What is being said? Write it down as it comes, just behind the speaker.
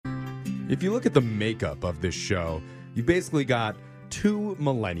If you look at the makeup of this show, you basically got 2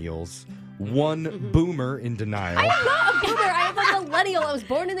 millennials, 1 boomer in denial. I'm not a boomer. I am a millennial. I was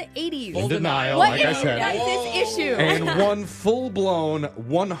born in the 80s. In denial, What like I said. is this issue? And 1 full-blown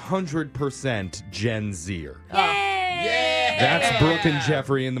 100% Gen Zer. Yeah. That's Brooke and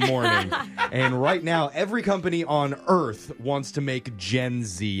Jeffrey in the morning. And right now, every company on Earth wants to make Gen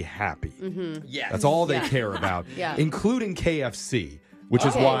Z happy. Yes. That's all they care about, Yeah. including KFC, which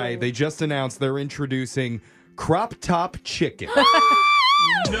is Okay. why they just announced they're introducing Crop Top Chicken.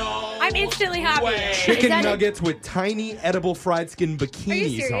 No. I'm instantly happy. way. Chicken that nuggets with tiny edible fried skin bikinis Are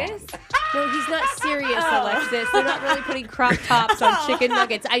you serious? on. No, he's not serious, Alexis. They're not really putting crop tops on chicken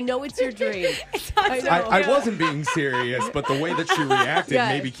nuggets. I know it's your dream. I wasn't being serious, but the way that she reacted, Yes.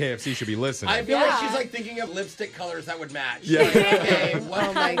 maybe KFC should be listening. I feel Yeah. like she's like thinking of lipstick colors that would match. Yeah. Like, okay, what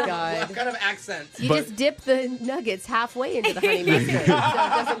Oh my kind of- God. What kind of accents? You But- just dip the nuggets halfway into the honey mustard, so it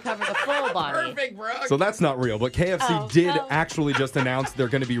doesn't cover the full body. Perfect, Brooke. So that's not real, but KFC did actually just announce they're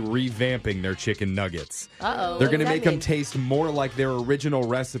going to be revamping their chicken nuggets. Uh-oh. They're what going to does make that them mean? taste more like their original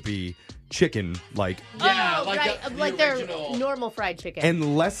recipe chicken, like, yeah, Oh, like right. the Like their original. normal fried chicken.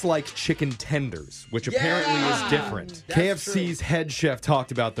 and less like chicken tenders, which apparently is different. That's KFC's head chef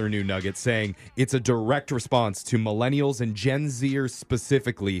talked about their new nuggets, saying it's a direct response to millennials and Gen Zers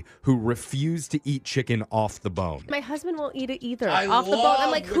specifically who refuse to eat chicken off the bone. My husband won't eat it either. I Off the bone. I'm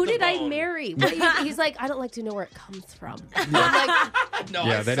love like, with who the did I bone. marry? What do you, he's like, I don't like to know where it comes from. I'm like, No,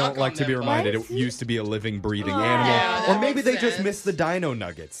 Yeah, I they suck don't like on to be them reminded What? it used to be a living, breathing Yeah, animal. that Or maybe makes they just sense. miss the dino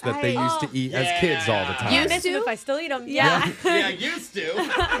nuggets that they used to eat as yeah. kids all the time. I Used miss them to? if I still eat them. Yeah. Yeah, used to.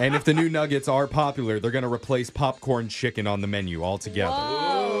 And if the new nuggets are popular, they're going to replace popcorn chicken on the menu altogether.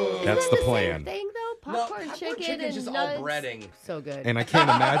 That's the Same plan. thing though. No, Popcorn popcorn chicken chicken's and just all nuts. breading. So good. And I can't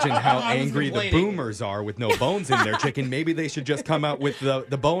imagine how I was angry the complaining. boomers are with no bones in their chicken. Maybe they should just come out with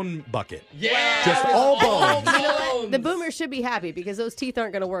the bone bucket. Yeah. Just all bones. You know what? The bones. boomers should be happy because those teeth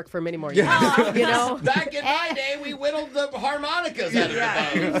aren't going to work for many more years. You know? Back in my day, we whittled the harmonicas out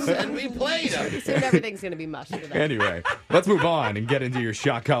of the bones, and we played them. Soon everything's going to be mush for them. Anyway, let's move on and get into your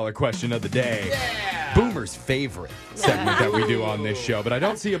shot collar question of the day. Yeah. Boomer's favorite segment that we do on this show. But I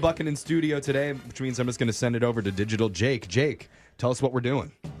don't see a bucket in studio today, which means I'm just going to send it over to Digital Jake. Jake, tell us what we're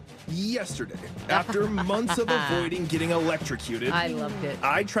doing. Yesterday, after months of avoiding getting electrocuted, I loved it.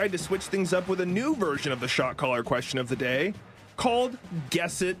 I tried to switch things up with a new version of the shot caller question of the day called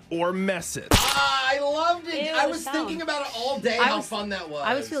Guess It or Mess It. I loved it. Ew, I was sound. thinking about it all day, how fun that was.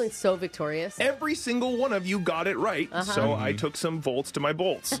 I was feeling so victorious. Every single one of you got it right, so I took some volts to my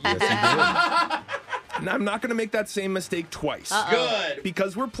bolts. And I'm not going to make that same mistake twice. good.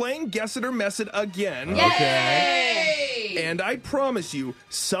 Because we're playing Guess It or Mess It again. Hey! And I promise you,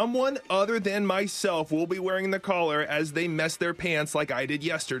 someone other than myself will be wearing the collar as they mess their pants like I did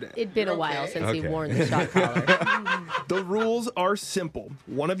yesterday. It'd been a You're while okay. since he Okay. worn the shot collar. The rules are simple.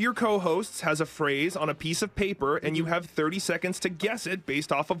 One of your co-hosts has a phrase on a piece of paper, and you have 30 seconds to guess it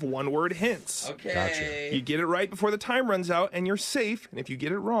based off of one-word hints. Okay. You get it right before the time runs out, and you're safe. And if you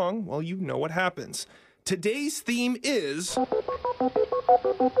get it wrong, well, you know what happens. Today's theme is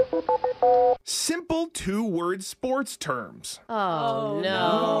simple two-word sports terms. Oh, no.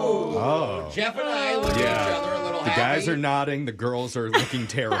 Oh. Jeff and I look at each other a little The happy. guys are nodding. The girls are looking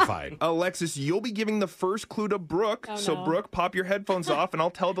terrified. Alexis, you'll be giving the first clue to Brooke. So, no. Brooke, pop your headphones off, and I'll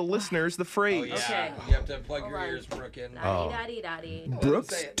tell the listeners the Oh, phrase. yeah. Okay. You have to plug your ears, Brooke, in. Daddy.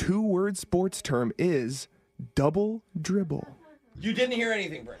 Brooke's Say it. two-word sports term is double dribble. You didn't hear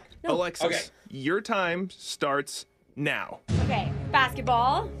anything, Brooke. Alexis, Okay. your time starts now. Okay.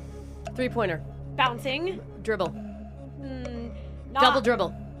 Basketball, Three-pointer. bouncing, Dribble. not, Double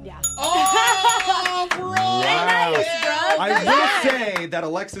dribble. Yeah. Oh, bro! Wow. Yeah. I will say that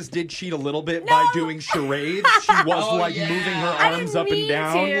Alexis did cheat a little bit by doing charades. She was Oh, like yeah. moving her I arms didn't up and mean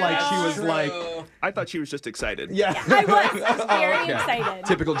down, to. like she was True. like, I thought she was just excited. yeah. I was very Okay. excited.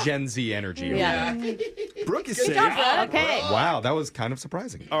 Typical Gen Z energy. Yeah. Brooke is Good safe. job, Brooke. Okay. Wow, that was kind of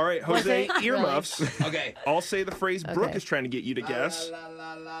surprising. All right, Jose, Really? earmuffs. Okay. I'll say the phrase Brooke Okay. is trying to get you to guess. La,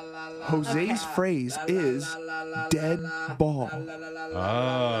 la, la, la, la, Jose's phrase is dead ball.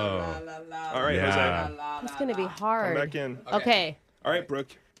 Oh. All right, Yeah. Jose, It's going to be come hard. back in. Okay. All right, Brooke.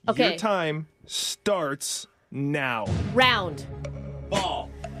 Okay. Your time starts now. Round. Ball.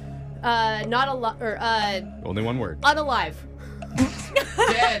 Not alive. Or, Only one word. unalive.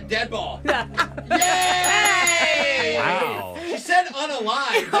 Dead ball. Yay! Wow. She said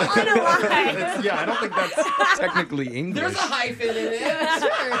unalive. Unalive. Yeah, I don't think that's technically English. There's a hyphen in it.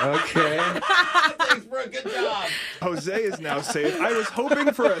 Okay. Thanks, bro. Good job. Jose is now safe. I was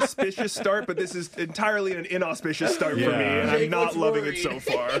hoping for an auspicious start, but this is entirely an inauspicious start for me, and I'm Jake not was loving worried. it so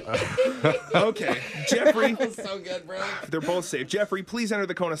far. Okay, Jeffrey. So good, bro. They're both safe. Jeffrey, please enter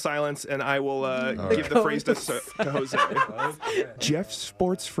the cone of silence, and I will give the phrase to Jose. Jeff's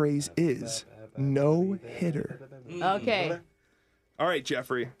sports phrase is no hitter. Okay. All right,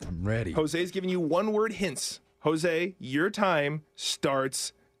 Jeffrey. I'm ready. Jose's giving you one-word hints. Jose, your time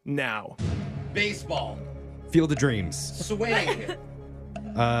starts now. Baseball. Field of Dreams. Swing.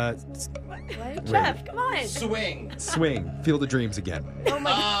 Jeff, come on. Swing. Swing. Field of Dreams again.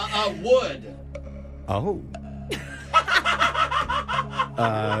 Wood. Oh.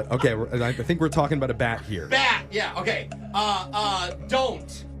 Okay, I think we're talking about a bat here. Bat. Yeah. Okay.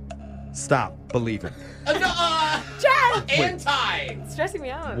 Don't. Stop believing. Jeff! Anti. Stressing me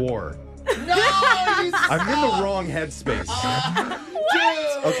out. War. No. You I'm in the wrong headspace.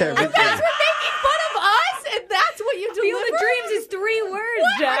 Dude. Okay, Making fun of us, and that's what you do. Field of Dreams is 3 words,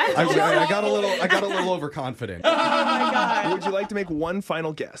 Jeff. I got a little overconfident. Would you like to make one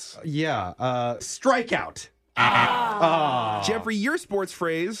final guess? Yeah, strikeout. Jeffrey, your sports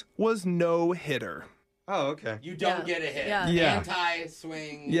phrase was no hitter. Oh, okay. You don't get a hit. Yeah.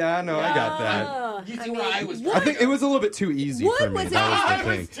 Anti-swing. Yeah, no, I got that. You see where I was. I think it was a little bit too easy Wood for me. was That was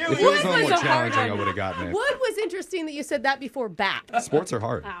the it. thing. It was If it was too a little easy. more Wood was a hard challenging, I one. would have gotten it. Wood was interesting that you said that before bat. Sports are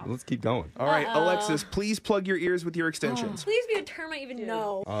hard. Let's keep going. All right, Alexis, please plug your ears with your extensions. Please be a term I even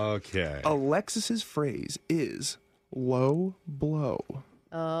know. Okay. Alexis's phrase is low blow.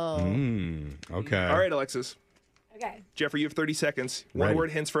 Oh. Okay. All right, Alexis. Okay. Jeffrey, you have 30 seconds. One Ready.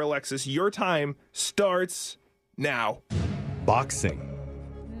 word hints for Alexis. Your time starts now. Boxing.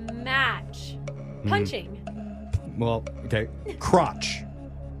 Match. Punching. Well, okay. Crotch.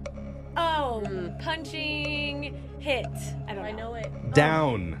 Oh, punching. Hit. I don't know. I know it.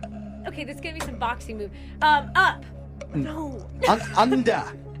 Down. Okay, this is gonna be some boxing move. Up. No. Under.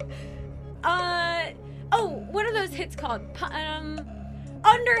 Oh, what are those hits called?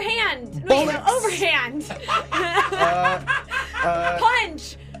 Underhand. Wait, no, Bullets. overhand.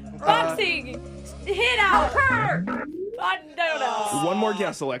 Punch. Boxing. Hit out. I don't know. One more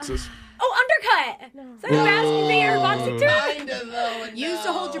guess, Alexis. Oh, undercut. Is that a basket or boxing term? Kinda though. Used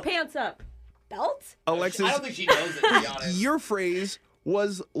to hold your pants up. Belt? Alexis, I don't think she knows it, to be honest. your phrase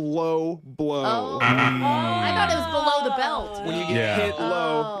was low blow. Oh. I thought it was below the belt. When you get Yeah. hit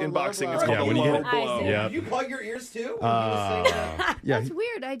low Oh, in boxing, low it's blow. called Yeah, when a you low get- blow. I see. Yeah. You plug your ears too? When you were saying that? Yeah. That's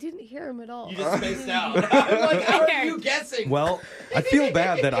weird. I didn't hear him at all. You just spaced out. I'm like, how are you guessing? Well, I feel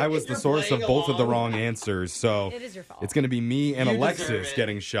bad that I was the You're source of playing both of the along. wrong answers. So It is your fault. it's going to be me and You deserve Alexis it.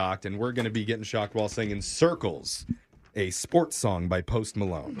 getting shocked, and we're going to be getting shocked while singing Circles, a sports song by Post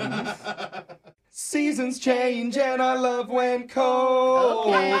Malone. Seasons change and our love went cold.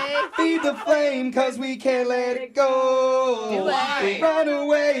 Okay. Feed the flame cause we can't let it go. Why? We run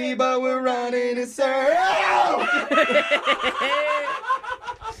away but we're running in circles.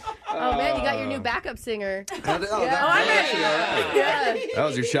 Oh man, you got your new backup singer. Yeah. Yeah. That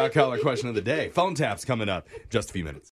was your shot collar question of the day. Phone taps coming up just a few minutes.